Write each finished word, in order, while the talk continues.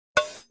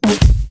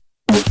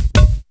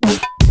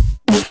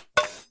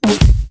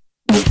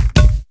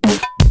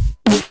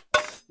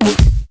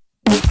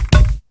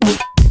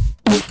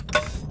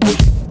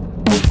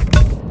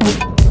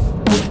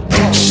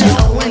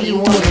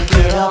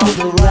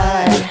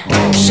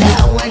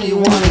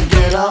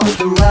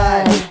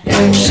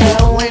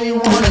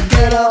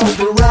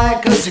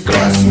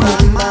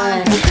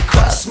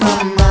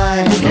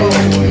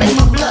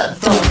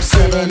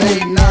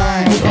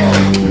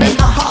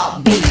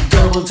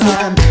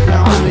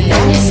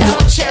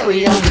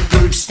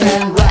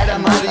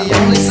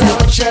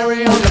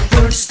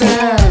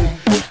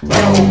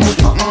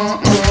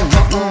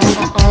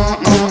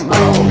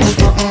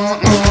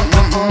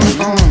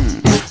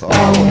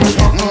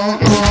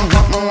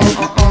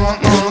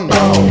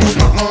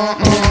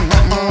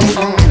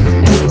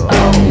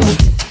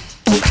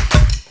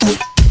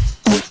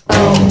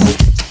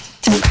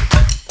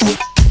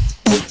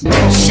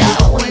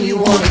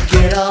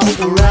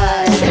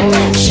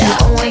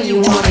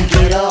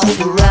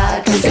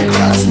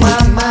cross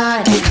my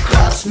mind,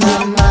 cross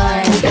my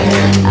mind.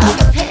 I'm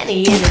a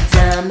penny and a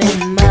dime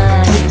in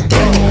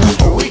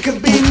mine. We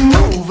could be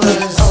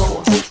movers,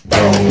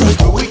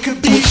 we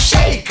could be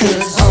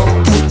shakers,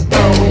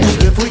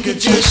 if we could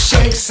just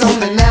shake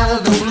something out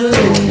of the blue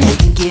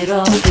and get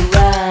off the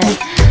ride.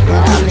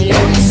 I'm the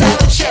only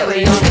sour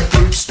cherry on the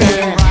fruit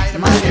stand.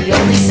 Am I the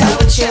only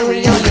sour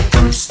cherry on your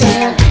fruit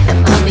stand?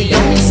 Am I the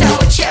only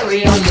sour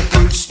cherry on your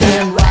fruit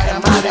stand? Right,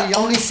 am I the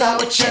only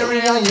sour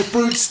cherry on your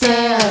fruit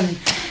stand?